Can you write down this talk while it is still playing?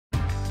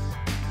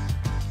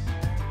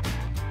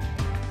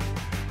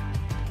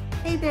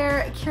Hey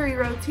there, Carrie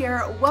Rhoades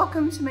here.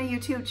 Welcome to my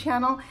YouTube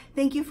channel.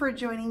 Thank you for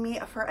joining me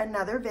for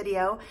another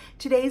video.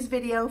 Today's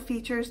video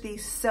features the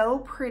So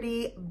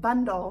Pretty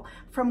bundle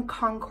from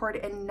Concord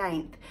and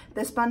 9th.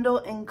 This bundle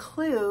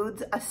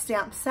includes a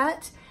stamp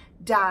set,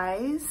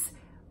 dies,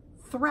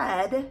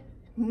 thread,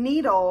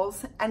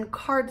 needles, and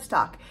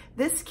cardstock.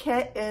 This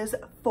kit is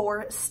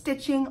for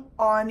stitching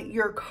on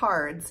your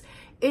cards.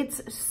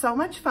 It's so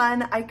much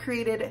fun. I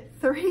created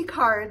 3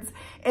 cards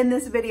in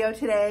this video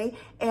today,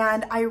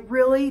 and I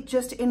really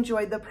just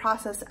enjoyed the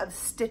process of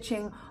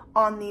stitching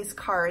on these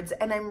cards,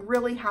 and I'm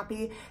really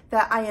happy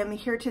that I am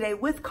here today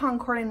with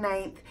Concord and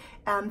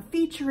 9th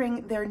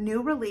featuring their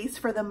new release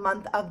for the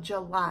month of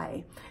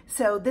July.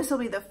 So this will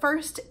be the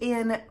first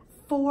in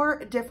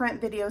 4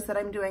 different videos that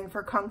I'm doing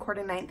for Concord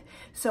and 9th.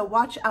 So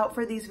watch out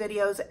for these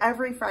videos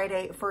every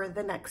Friday for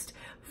the next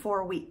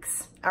 4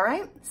 weeks. All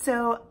right,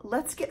 so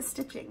let's get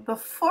stitching.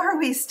 Before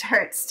we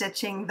start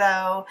stitching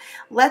though,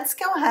 let's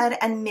go ahead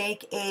and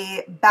make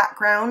a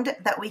background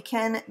that we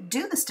can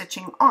do the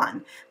stitching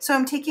on. So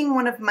I'm taking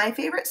one of my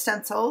favorite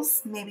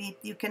stencils. Maybe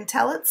you can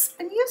tell it's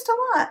been used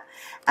a lot.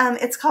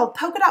 It's called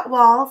Polka Dot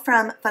Wall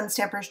from Fun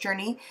Stamper's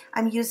Journey.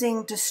 I'm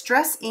using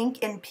Distress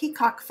ink in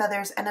peacock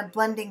feathers and a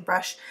blending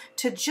brush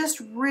to just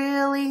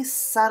really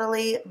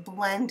subtly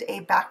blend a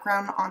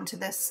background onto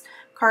this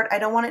card. I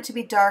don't want it to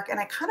be dark, and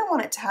I kind of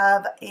want it to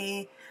have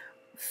a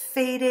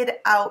faded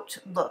out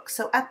look.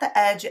 So at the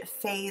edge it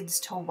fades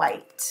to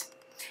white.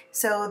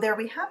 So there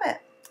we have it.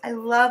 I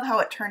love how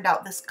it turned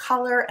out. This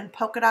color and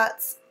polka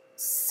dots,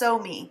 so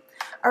me.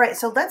 All right,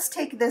 so let's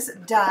take this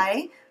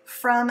die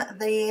from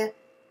the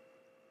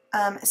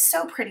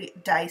So Pretty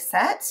die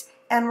set,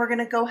 and we're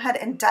gonna go ahead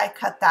and die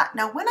cut that.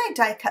 Now when I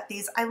die cut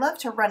these, I love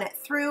to run it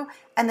through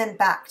and then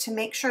back to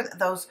make sure that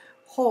those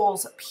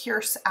holes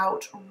pierce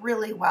out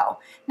really well.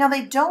 Now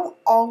they don't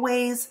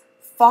always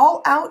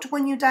fall out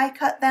when you die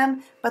cut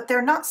them, but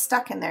they're not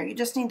stuck in there. You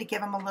just need to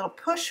give them a little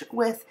push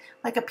with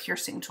like a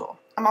piercing tool.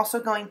 I'm also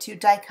going to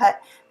die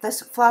cut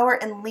this flower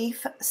and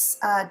leaf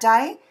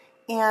die,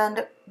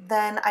 and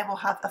then I will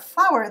have a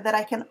flower that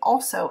I can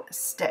also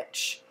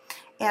stitch.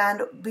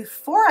 And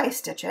before I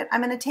stitch it,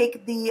 I'm going to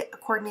take the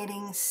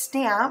coordinating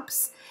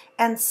stamps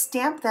and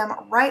stamp them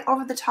right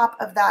over the top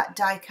of that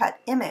die cut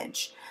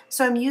image.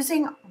 So I'm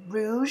using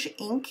Rouge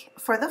ink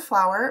for the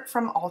flower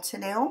from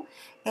Altenew,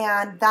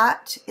 and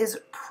that is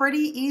pretty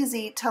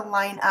easy to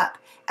line up.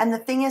 And the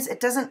thing is,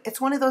 it's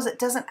one of those, it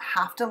doesn't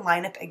have to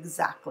line up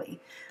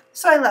exactly.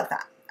 So I love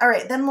that. All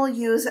right, then we'll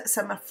use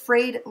some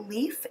Frayed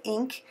leaf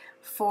ink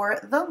for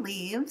the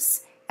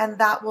leaves, and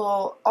that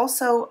will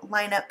also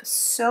line up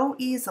so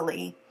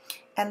easily.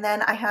 And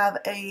then I have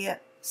a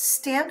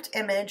stamped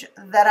image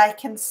that I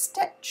can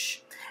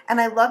stitch. And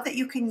I love that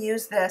you can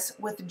use this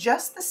with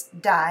just this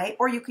die,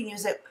 or you can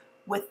use it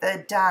with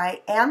the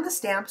die and the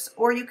stamps,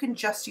 or you can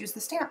just use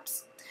the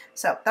stamps.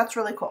 So that's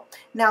really cool.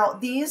 Now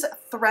these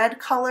thread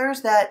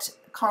colors that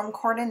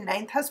Concord and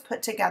 9th has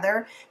put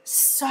together,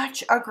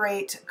 such a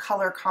great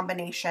color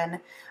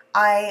combination.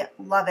 I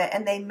love it,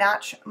 and they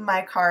match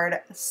my card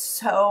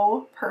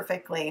so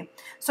perfectly.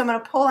 So I'm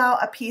going to pull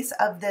out a piece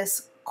of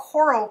this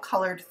coral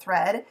colored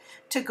thread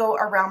to go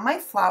around my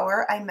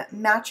flower. I'm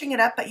matching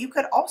it up, but you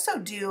could also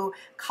do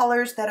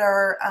colors that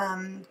are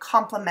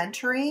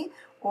complementary,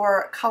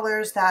 or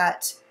colors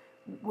that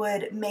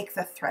would make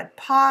the thread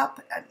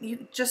pop.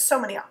 Just so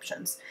many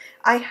options.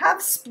 I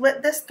have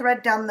split this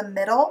thread down the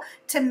middle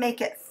to make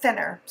it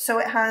thinner, so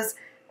it has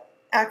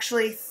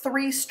actually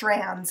 3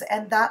 strands,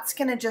 and that's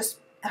going to just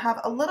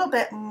have a little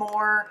bit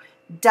more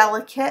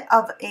delicate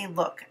of a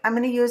look. I'm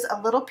going to use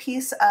a little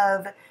piece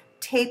of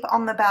tape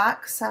on the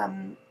back,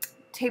 some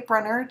tape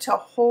runner to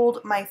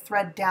hold my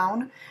thread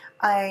down.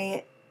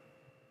 I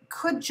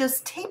could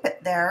just tape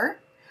it there,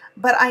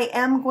 but I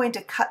am going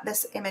to cut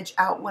this image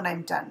out when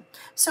I'm done.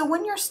 So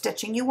when you're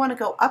stitching, you want to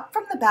go up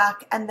from the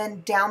back and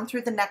then down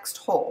through the next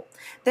hole.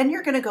 Then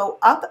you're going to go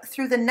up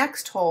through the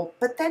next hole,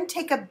 but then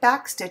take a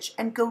back stitch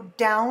and go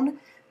down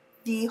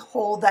the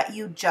hole that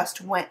you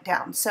just went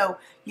down. So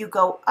you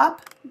go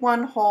up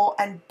one hole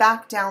and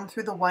back down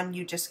through the one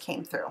you just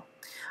came through.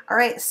 All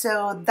right,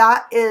 so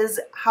that is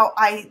how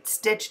I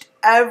stitched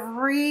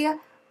every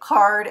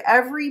card,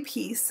 every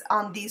piece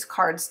on these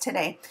cards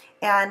today.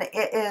 And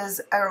it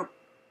is a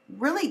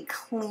really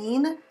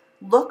clean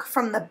look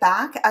from the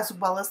back as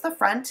well as the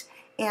front,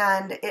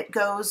 and it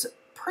goes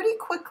pretty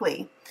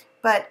quickly,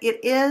 but it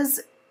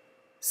is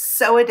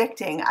so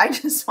addicting. I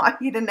just want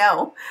you to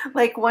know,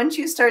 like, once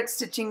you start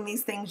stitching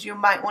these things, you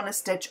might want to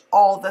stitch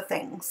all the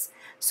things.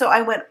 So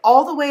I went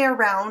all the way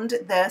around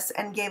this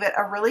and gave it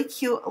a really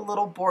cute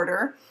little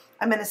border.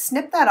 I'm going to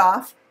snip that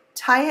off,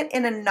 tie it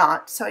in a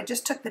knot. So I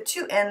just took the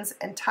 2 ends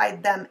and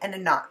tied them in a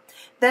knot.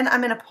 Then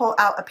I'm going to pull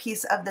out a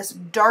piece of this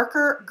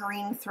darker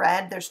green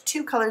thread. There's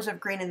 2 colors of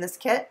green in this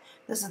kit.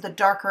 This is the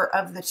darker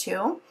of the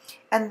 2.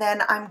 And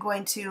then I'm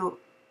going to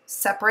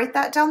separate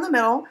that down the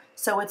middle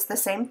so it's the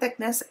same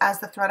thickness as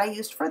the thread I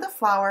used for the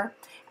flower.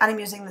 And I'm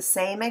using the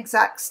same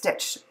exact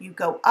stitch. You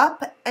go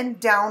up and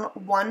down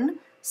one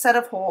set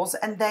of holes,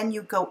 and then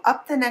you go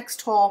up the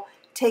next hole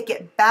take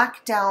it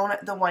back down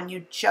the one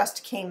you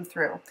just came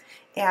through,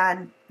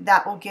 and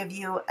that will give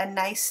you a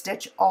nice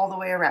stitch all the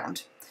way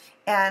around.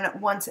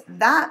 And once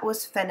that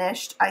was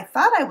finished, I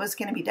thought I was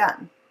going to be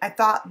done. I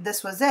thought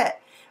this was it.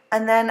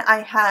 And then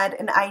I had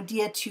an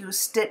idea to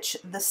stitch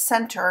the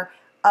center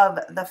of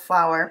the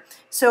flower.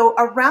 So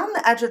around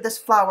the edge of this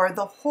flower,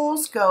 the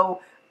holes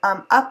go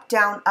up,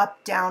 down,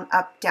 up, down,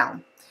 up,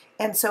 down.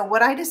 And so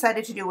what I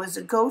decided to do was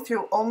go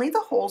through only the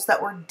holes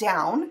that were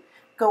down,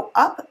 go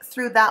up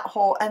through that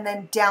hole, and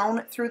then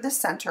down through the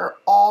center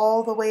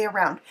all the way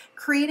around,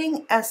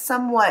 creating a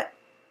somewhat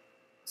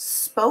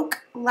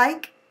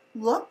spoke-like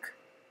look.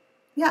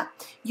 Yeah,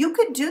 you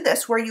could do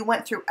this where you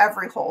went through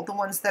every hole, the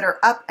ones that are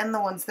up and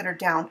the ones that are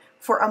down,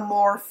 for a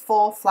more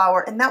full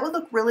flower. And that would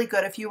look really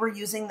good if you were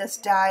using this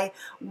die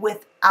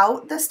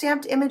without the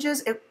stamped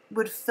images. It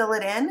would fill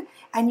it in,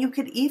 and you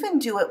could even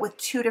do it with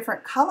two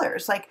different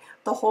colors, like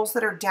the holes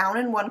that are down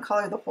in one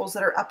color, the holes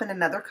that are up in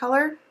another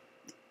color.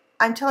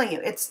 I'm telling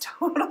you, it's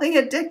totally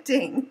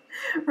addicting,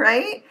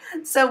 right?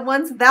 So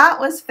once that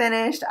was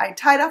finished, I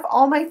tied off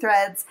all my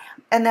threads,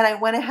 and then I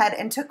went ahead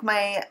and took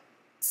my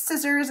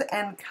scissors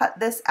and cut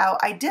this out.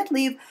 I did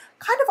leave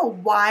kind of a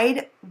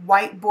wide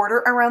white border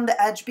around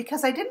the edge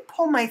because I didn't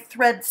pull my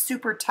thread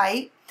super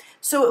tight,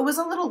 so it was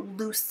a little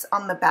loose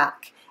on the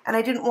back, and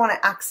I didn't want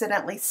to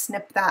accidentally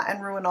snip that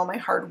and ruin all my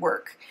hard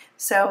work.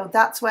 So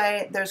that's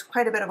why there's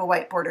quite a bit of a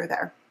white border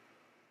there.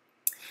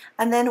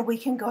 And then we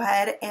can go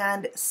ahead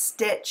and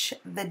stitch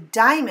the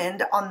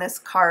diamond on this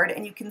card,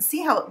 and you can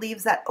see how it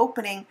leaves that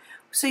opening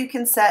so you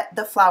can set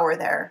the flower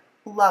there.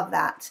 Love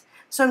that.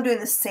 So I'm doing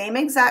the same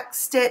exact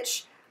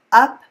stitch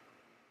up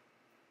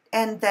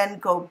and then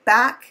go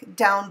back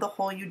down the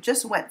hole you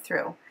just went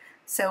through.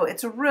 So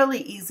it's really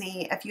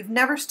easy. If you've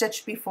never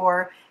stitched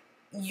before,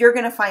 you're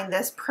going to find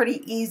this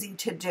pretty easy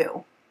to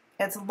do.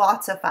 It's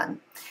lots of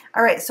fun.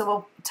 All right, so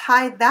we'll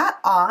tie that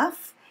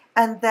off,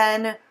 and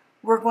then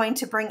we're going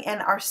to bring in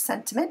our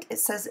sentiment. It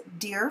says,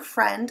 "Dear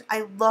friend."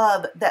 I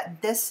love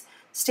that this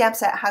stamp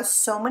set has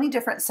so many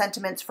different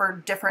sentiments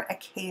for different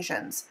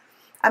occasions.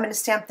 I'm going to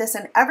stamp this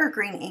in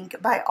Evergreen ink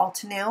by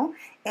Altenew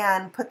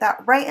and put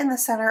that right in the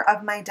center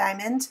of my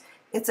diamond.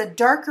 It's a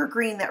darker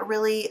green that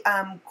really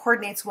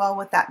coordinates well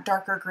with that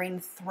darker green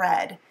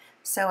thread.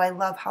 So I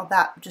love how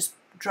that just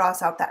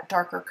draws out that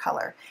darker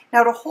color.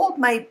 Now, to hold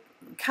my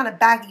kind of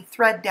baggy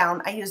thread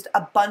down, I used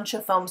a bunch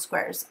of foam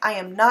squares. I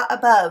am not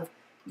above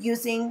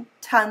using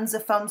tons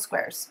of foam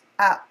squares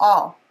at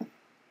all.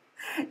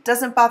 It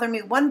doesn't bother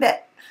me one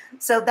bit.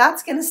 So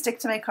that's going to stick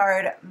to my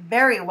card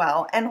very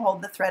well and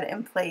hold the thread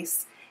in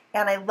place.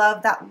 And I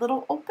love that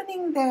little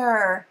opening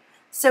there.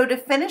 So to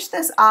finish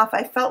this off,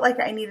 I felt like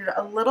I needed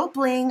a little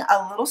bling,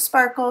 a little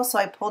sparkle, so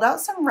I pulled out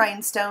some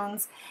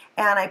rhinestones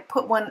and I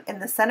put one in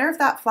the center of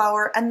that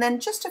flower, and then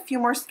just a few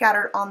more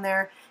scattered on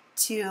there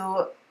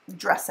to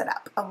dress it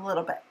up a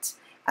little bit.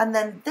 And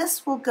then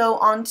this will go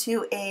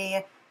onto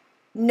a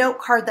note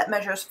card that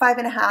measures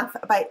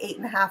 5.5 by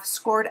 8.5,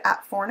 scored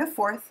at 4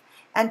 1/4.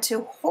 And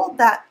to hold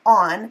that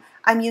on,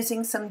 I'm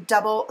using some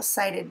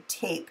double-sided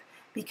tape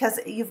because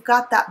you've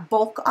got that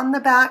bulk on the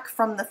back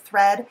from the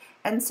thread,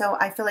 and so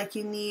I feel like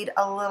you need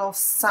a little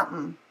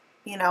something,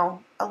 you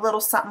know, a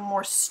little something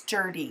more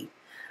sturdy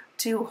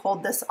to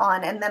hold this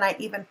on. And then I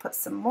even put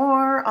some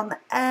more on the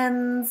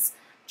ends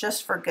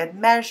just for good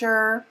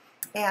measure.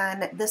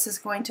 And this is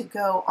going to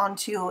go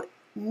onto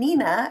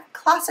Nina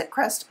Classic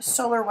Crest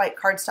Solar White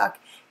cardstock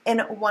in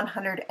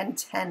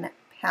 110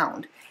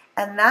 pound.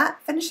 And that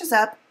finishes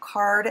up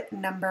card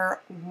number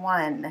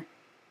 1.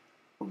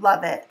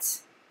 Love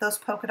it. Those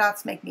polka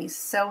dots make me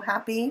so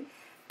happy.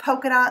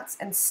 Polka dots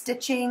and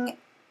stitching,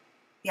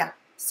 yeah,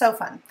 so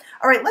fun.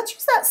 All right, let's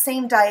use that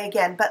same die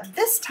again, but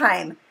this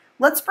time,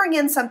 let's bring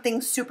in something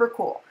super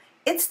cool.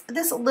 It's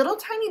this little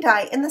tiny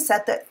die in the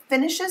set that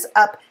finishes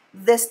up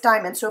this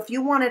diamond. So if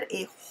you wanted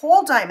a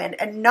whole diamond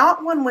and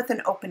not one with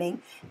an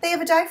opening, they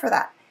have a die for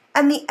that.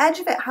 And the edge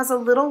of it has a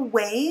little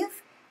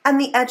wave, and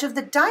the edge of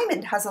the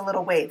diamond has a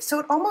little wave. So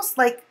it almost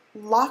like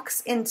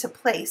locks into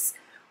place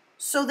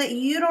so that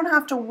you don't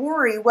have to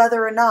worry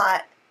whether or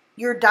not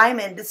your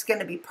diamond is going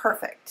to be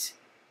perfect,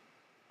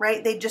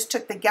 right? They just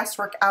took the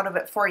guesswork out of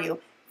it for you.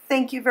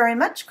 Thank you very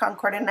much,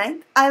 Concord and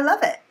 9th. I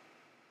love it.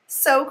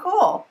 So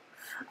cool.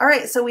 All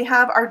right, so we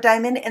have our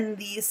diamond in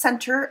the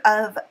center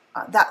of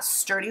that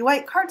sturdy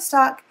white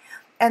cardstock,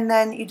 and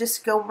then you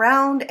just go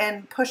around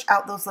and push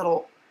out those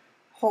little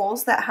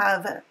holes that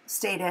have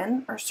stayed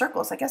in, or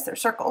circles, I guess they're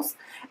circles.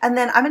 And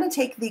then I'm going to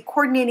take the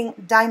coordinating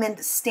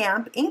diamond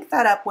stamp, ink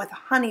that up with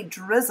Honey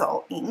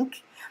Drizzle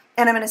ink,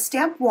 and I'm going to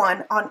stamp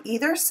one on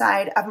either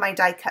side of my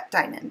die cut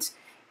diamond.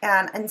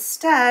 And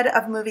instead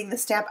of moving the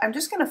stamp, I'm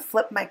just going to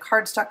flip my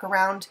cardstock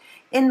around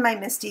in my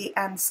MISTI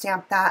and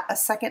stamp that a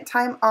second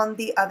time on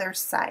the other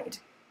side.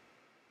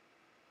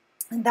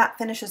 And that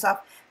finishes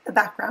off the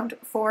background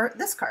for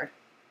this card.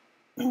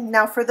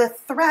 Now for the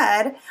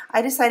thread,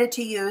 I decided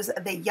to use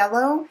the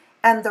yellow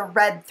and the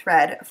red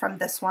thread from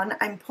this one.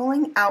 I'm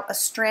pulling out a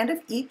strand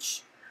of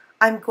each.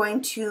 I'm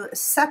going to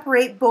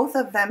separate both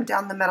of them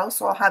down the middle,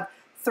 so I'll have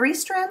 3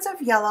 strands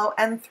of yellow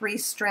and 3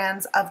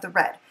 strands of the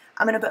red.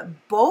 I'm going to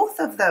put both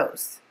of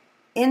those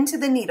into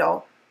the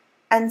needle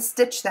and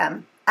stitch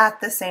them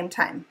at the same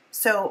time.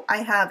 So I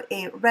have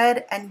a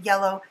red and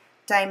yellow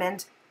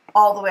diamond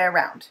all the way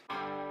around.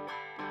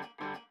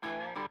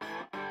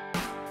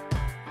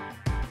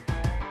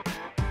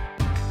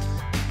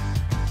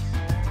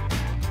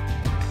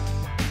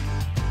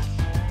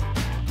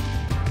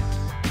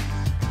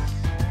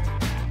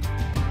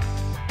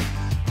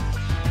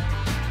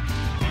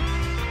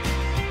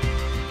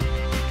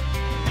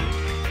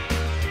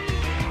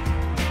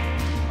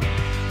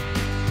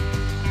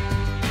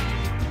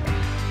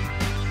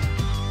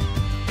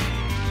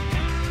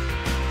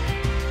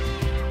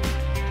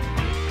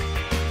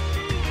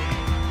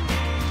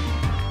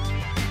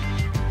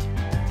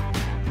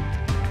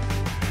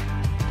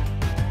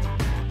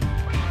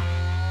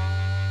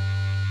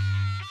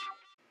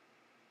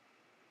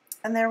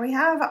 And there we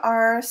have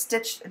our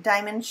stitched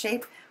diamond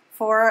shape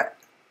for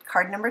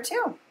card number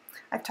 2.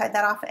 I've tied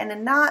that off in a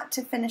knot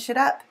to finish it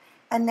up,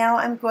 and now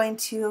I'm going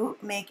to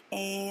make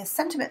a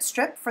sentiment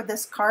strip for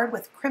this card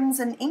with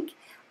crimson ink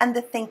and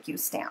the thank you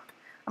stamp.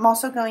 I'm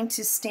also going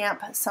to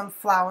stamp some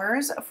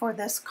flowers for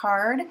this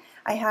card.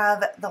 I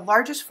have the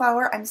largest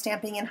flower I'm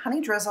stamping in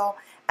Honey Drizzle,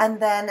 and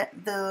then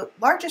the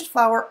largest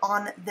flower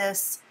on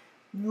this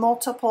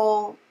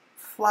multiple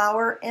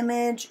flower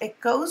image. It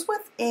goes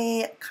with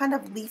a kind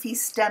of leafy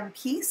stem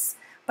piece,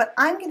 but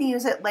I'm going to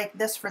use it like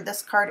this for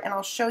this card, and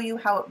I'll show you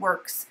how it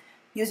works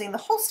using the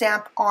whole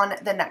stamp on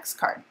the next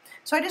card.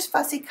 So I just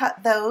fussy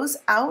cut those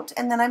out,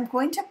 and then I'm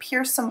going to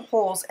pierce some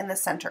holes in the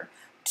center.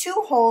 2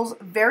 holes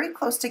very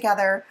close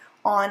together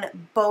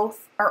on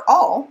both or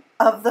all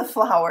of the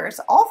flowers,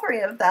 all 3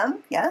 of them,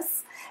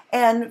 yes.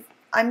 And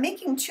I'm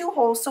making 2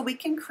 holes so we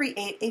can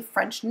create a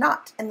French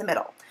knot in the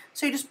middle.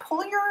 So you just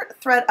pull your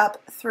thread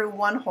up through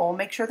 1 hole,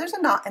 make sure there's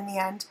a knot in the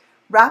end,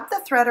 wrap the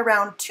thread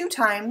around 2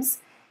 times,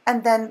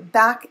 and then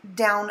back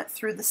down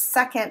through the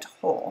 2nd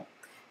hole.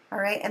 All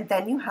right, and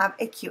then you have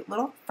a cute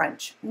little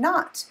French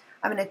knot.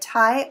 I'm going to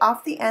tie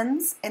off the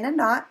ends in a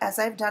knot, as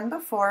I've done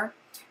before,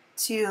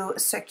 to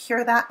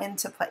secure that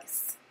into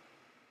place.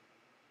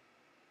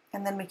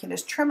 And then we can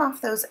just trim off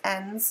those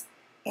ends,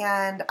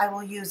 and I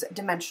will use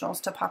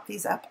dimensionals to pop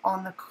these up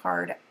on the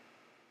card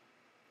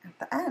at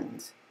the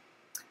end.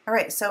 All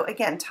right, so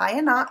again, tie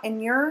a knot in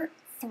your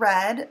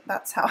thread.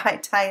 That's how I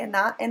tie a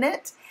knot in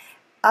it.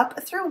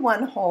 Up through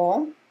 1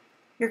 hole.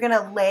 You're going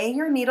to lay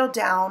your needle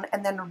down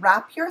and then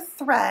wrap your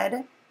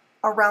thread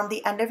around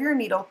the end of your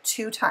needle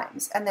 2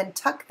 times, and then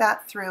tuck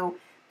that through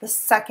the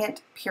 2nd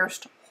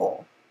pierced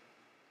hole.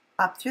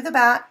 Up through the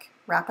back,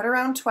 wrap it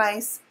around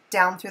twice,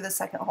 down through the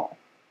 2nd hole.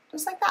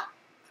 Just like that.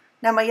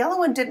 Now my yellow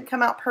one didn't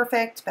come out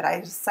perfect, but I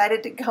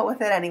decided to go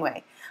with it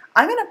anyway.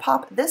 I'm going to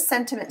pop this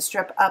sentiment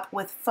strip up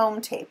with foam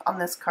tape on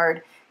this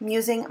card. I'm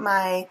using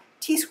my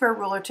T-square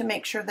ruler to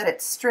make sure that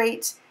it's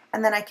straight,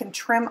 and then I can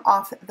trim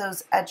off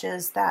those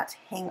edges that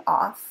hang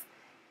off,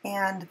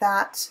 and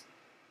that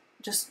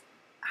just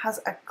has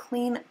a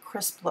clean,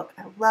 crisp look.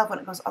 I love when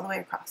it goes all the way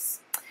across.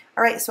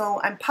 All right, so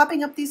I'm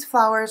popping up these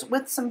flowers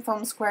with some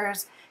foam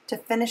squares to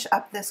finish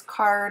up this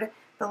card.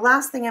 The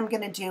last thing I'm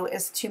going to do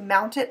is to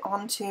mount it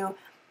onto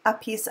a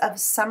piece of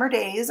Summer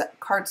Days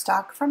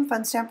cardstock from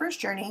Fun Stamper's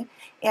Journey,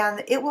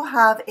 and it will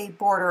have a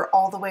border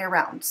all the way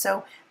around.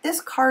 So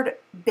this card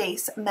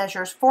base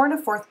measures 4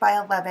 1/4 by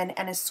 11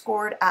 and is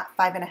scored at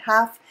 5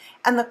 1/2,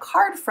 and the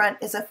card front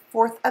is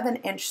 1/4 of an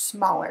inch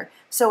smaller.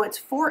 So it's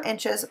 4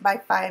 inches by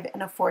 5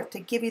 1/4 to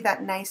give you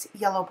that nice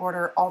yellow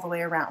border all the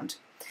way around.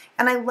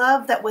 And I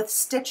love that with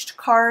stitched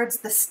cards,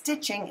 the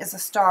stitching is a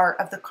star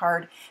of the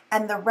card,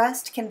 and the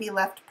rest can be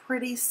left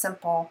pretty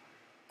simple,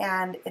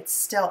 and it's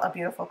still a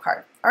beautiful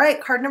card. All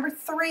right, card number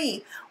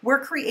 3. We're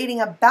creating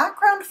a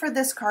background for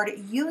this card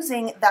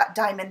using that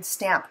diamond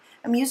stamp.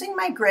 I'm using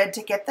my grid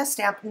to get the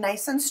stamp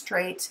nice and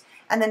straight,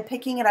 and then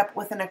picking it up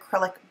with an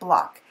acrylic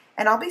block.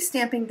 And I'll be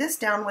stamping this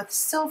down with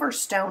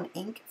Silverstone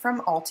ink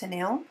from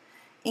Altenew,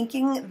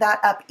 inking that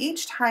up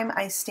each time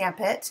I stamp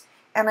it.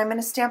 And I'm going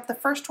to stamp the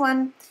first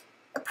one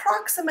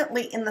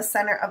approximately in the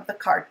center of the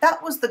card.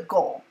 That was the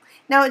goal.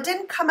 Now it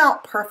didn't come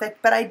out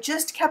perfect, but I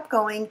just kept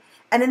going,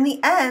 and in the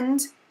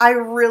end I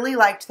really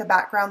liked the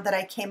background that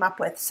I came up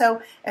with.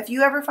 So if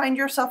you ever find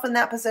yourself in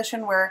that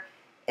position where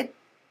it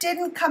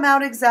didn't come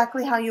out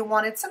exactly how you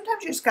wanted,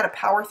 sometimes you just got to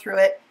power through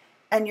it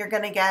and you're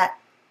going to get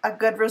a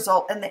good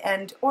result in the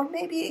end, or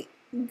maybe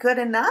good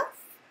enough.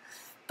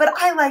 But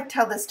I liked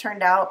how this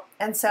turned out,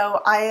 and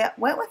so I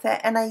went with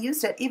it and I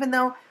used it, even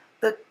though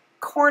the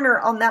corner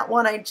on that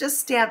one I just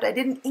stamped, I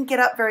didn't ink it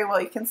up very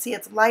well. You can see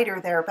it's lighter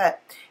there,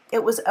 but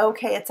it was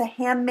okay. It's a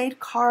handmade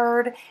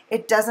card.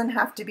 It doesn't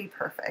have to be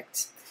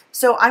perfect.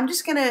 So I'm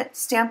just going to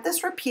stamp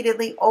this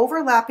repeatedly,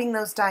 overlapping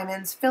those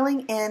diamonds,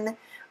 filling in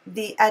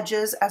the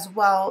edges as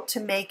well to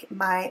make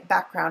my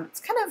background. It's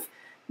kind of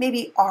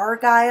maybe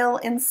Argyle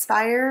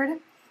inspired,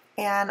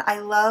 and I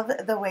love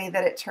the way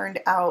that it turned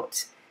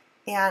out.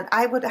 And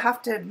I would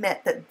have to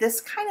admit that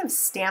this kind of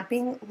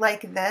stamping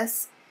like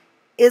this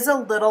is a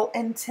little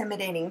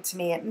intimidating to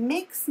me. It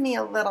makes me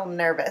a little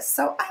nervous.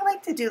 So I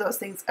like to do those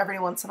things every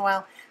once in a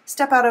while,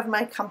 step out of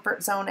my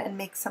comfort zone and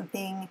make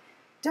something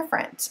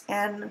different.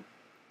 And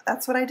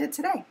that's what I did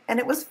today. And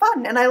it was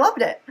fun and I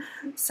loved it.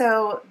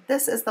 So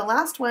this is the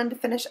last one to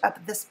finish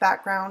up this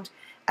background.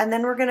 And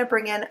then we're going to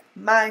bring in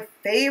my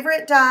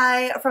favorite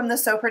die from the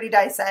So Pretty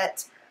die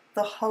set,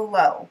 the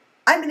Hello.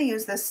 I'm going to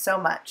use this so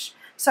much.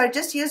 So I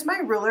just used my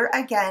ruler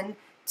again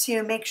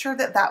to make sure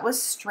that that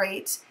was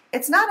straight.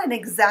 It's not an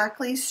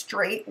exactly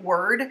straight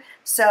word,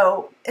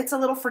 so it's a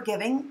little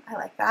forgiving. I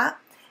like that.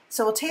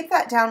 So we'll tape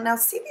that down. Now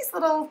see these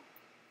little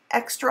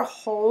extra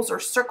holes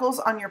or circles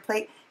on your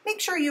plate? Make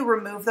sure you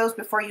remove those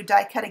before you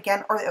die cut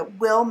again, or it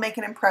will make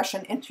an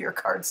impression into your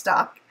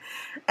cardstock.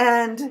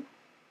 And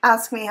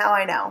ask me how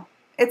I know.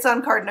 It's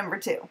on card number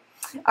 2.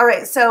 All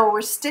right, so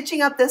we're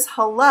stitching up this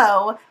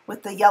hello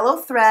with the yellow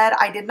thread.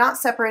 I did not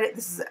separate it.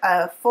 This is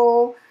a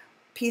full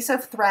piece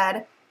of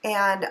thread,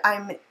 and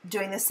I'm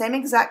doing the same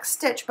exact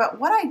stitch, but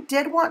what I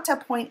did want to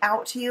point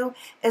out to you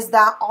is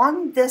that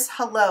on this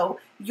hello,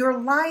 your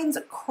lines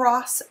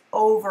cross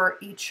over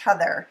each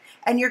other,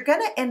 and you're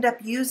going to end up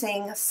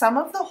using some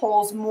of the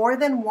holes more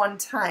than one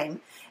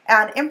time.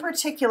 And in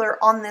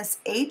particular on this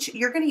H,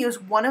 you're going to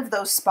use one of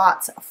those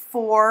spots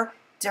 4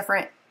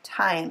 different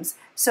times.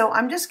 So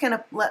I'm just going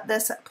to let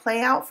this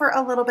play out for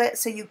a little bit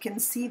so you can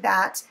see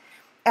that.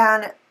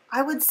 And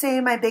I would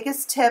say my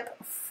biggest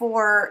tip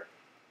for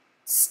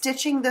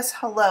stitching this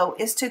hello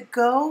is to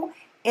go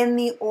in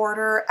the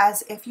order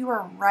as if you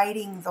are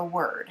writing the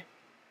word.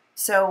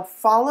 So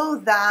follow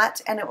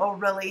that and it will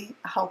really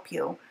help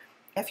you.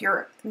 If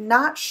you're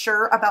not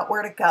sure about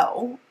where to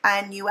go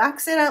and you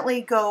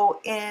accidentally go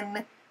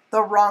in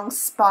the wrong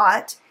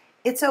spot,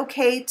 it's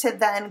okay to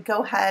then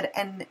go ahead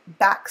and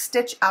back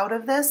stitch out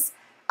of this.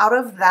 Out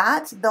of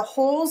that, the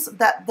holes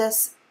that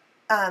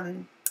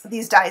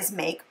these dies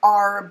make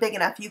are big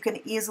enough. You can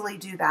easily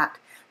do that.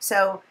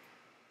 So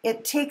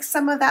it takes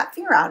some of that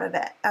fear out of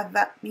it. Of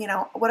that, you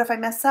know, what if I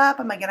mess up?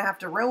 Am I going to have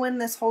to ruin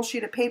this whole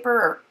sheet of paper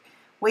or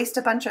waste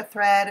a bunch of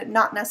thread?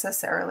 Not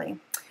necessarily.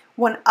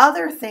 One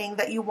other thing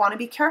that you want to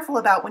be careful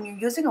about when you're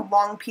using a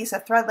long piece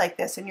of thread like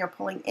this and you're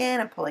pulling in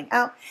and pulling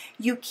out,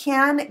 you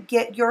can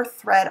get your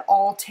thread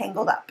all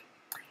tangled up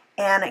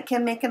and it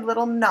can make a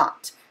little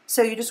knot.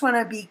 So you just want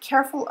to be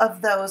careful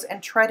of those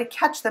and try to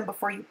catch them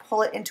before you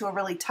pull it into a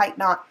really tight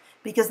knot,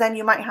 because then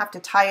you might have to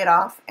tie it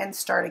off and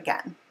start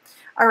again.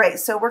 All right,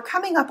 so we're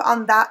coming up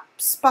on that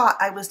spot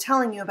I was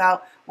telling you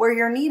about where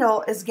your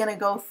needle is going to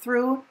go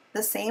through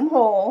the same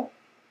hole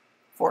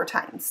 4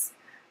 times.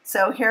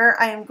 So here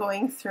I am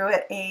going through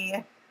it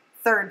a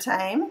 3rd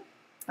time.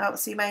 Oh,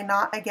 see my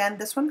knot again.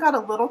 This one got a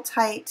little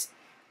tight,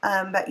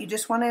 but you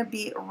just want to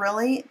be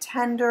really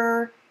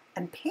tender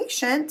and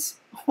patient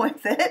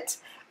with it,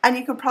 and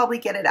you could probably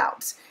get it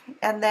out.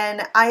 And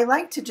then I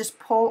like to just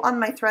pull on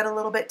my thread a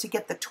little bit to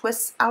get the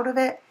twists out of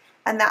it,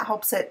 and that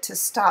helps it to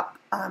stop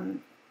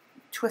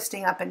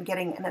twisting up and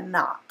getting in a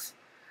knot.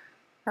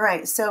 All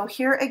right, so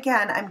here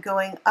again, I'm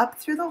going up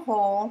through the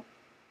hole,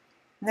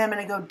 and then I'm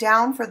going to go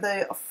down for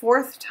the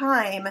 4th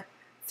time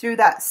through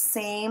that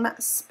same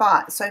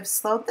spot. So I've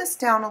slowed this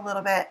down a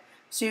little bit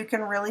so you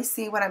can really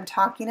see what I'm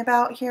talking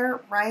about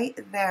here, right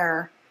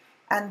there.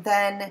 And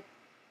then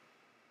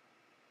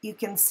you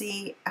can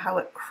see how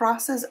it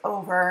crosses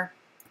over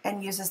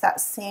and uses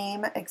that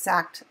same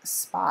exact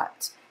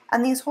spot.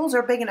 And these holes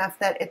are big enough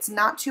that it's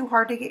not too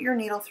hard to get your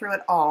needle through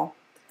at all.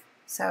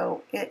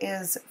 So it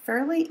is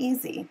fairly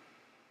easy.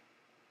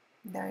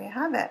 There you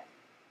have it.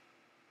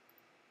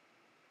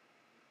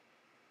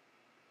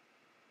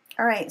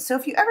 All right, so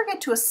if you ever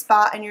get to a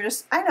spot and you're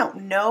just, I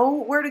don't know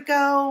where to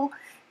go,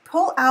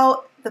 pull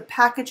out the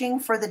packaging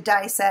for the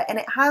die set, and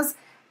it has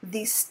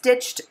the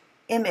stitched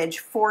image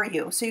for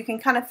you, so you can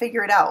kind of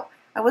figure it out.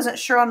 I wasn't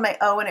sure on my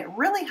O, and it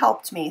really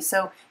helped me,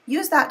 so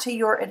use that to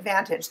your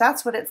advantage.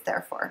 That's what it's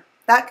there for.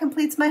 That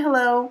completes my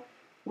hello.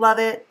 Love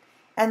it.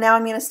 And now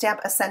I'm going to stamp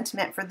a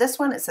sentiment for this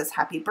one. It says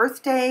happy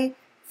birthday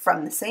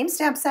from the same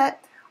stamp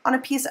set on a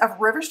piece of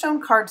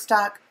Riverstone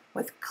cardstock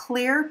with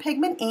clear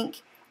pigment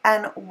ink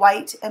and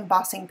white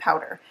embossing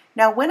powder.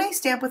 Now when I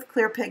stamp with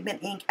clear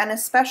pigment ink, and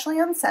especially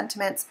on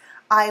sentiments,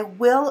 I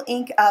will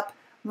ink up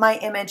my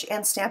image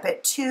and stamp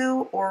it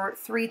 2 or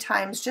 3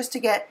 times just to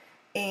get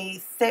a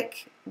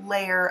thick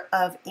layer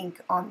of ink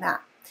on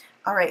that.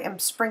 All right, I'm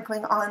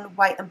sprinkling on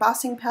white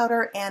embossing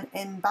powder and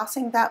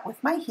embossing that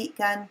with my heat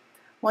gun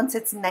once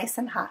it's nice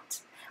and hot.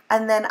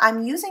 And then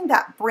I'm using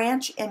that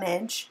branch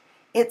image.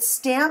 It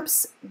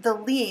stamps the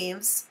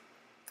leaves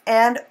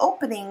and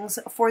openings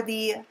for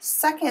the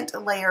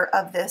 2nd layer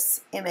of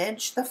this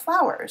image, the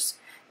flowers.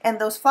 And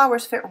those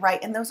flowers fit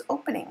right in those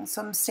openings.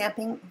 So I'm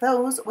stamping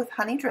those with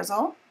Honey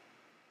Drizzle.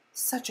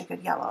 Such a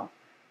good yellow.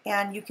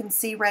 And you can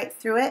see right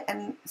through it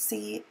and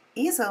see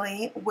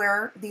easily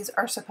where these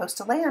are supposed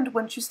to land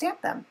once you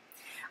stamp them.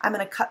 I'm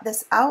going to cut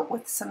this out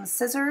with some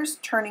scissors.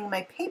 Turning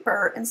my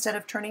paper instead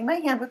of turning my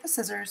hand with the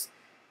scissors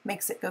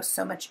makes it go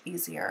so much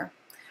easier.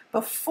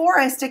 Before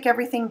I stick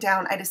everything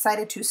down, I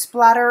decided to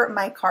splatter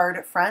my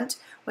card front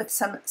with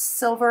some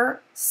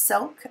silver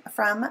silk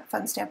from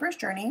Fun Stamper's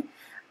Journey.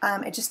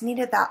 It just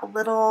needed that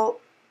little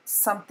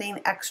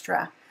something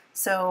extra.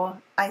 So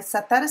I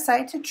set that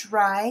aside to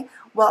dry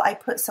while I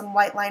put some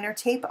white liner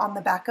tape on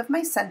the back of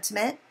my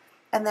sentiment,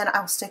 and then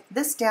I'll stick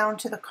this down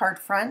to the card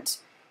front,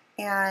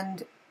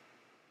 and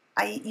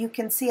you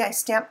can see I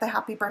stamped the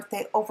happy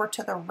birthday over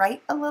to the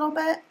right a little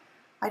bit.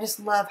 I just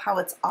love how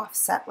it's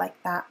offset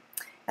like that.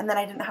 And then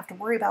I didn't have to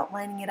worry about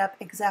lining it up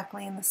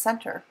exactly in the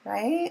center,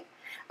 right?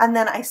 And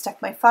then I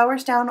stuck my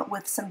flowers down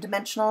with some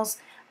dimensionals.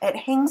 It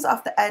hangs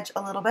off the edge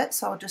a little bit,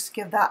 so I'll just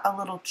give that a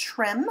little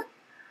trim.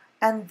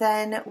 And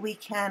then we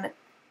can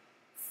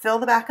fill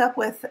the back up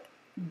with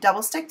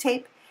double stick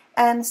tape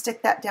and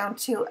stick that down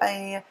to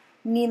a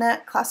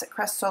Nina Classic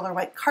Crest Solar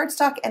White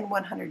cardstock and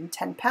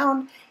 110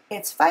 pound.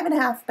 It's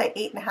 5.5 by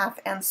 8.5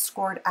 and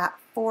scored at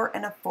 4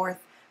 1/4.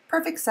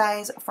 Perfect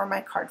size for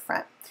my card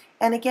front.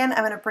 And again, I'm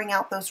going to bring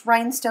out those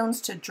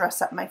rhinestones to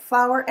dress up my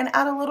flower and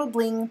add a little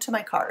bling to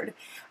my card.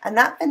 And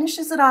that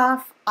finishes it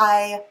off.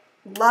 I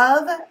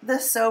love the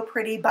So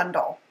Pretty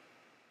bundle.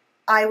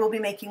 I will be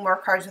making more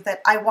cards with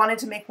it. I wanted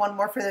to make one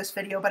more for this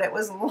video, but it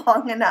was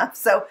long enough.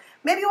 So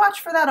maybe watch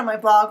for that on my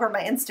blog or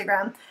my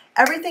Instagram.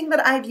 Everything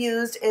that I've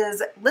used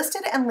is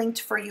listed and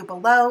linked for you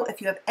below.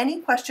 If you have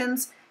any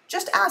questions,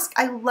 just ask.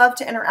 I love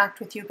to interact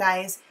with you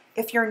guys.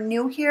 If you're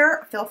new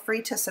here, feel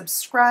free to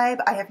subscribe.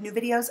 I have new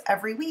videos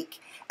every week.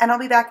 And I'll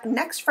be back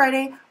next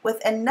Friday with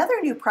another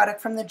new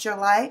product from the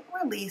July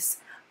release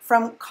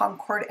from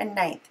Concord and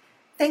 9th.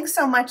 Thanks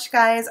so much,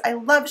 guys. I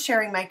love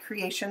sharing my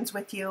creations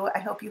with you. I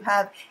hope you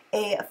have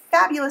a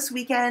fabulous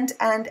weekend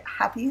and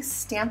happy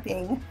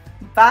stamping.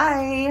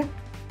 Bye.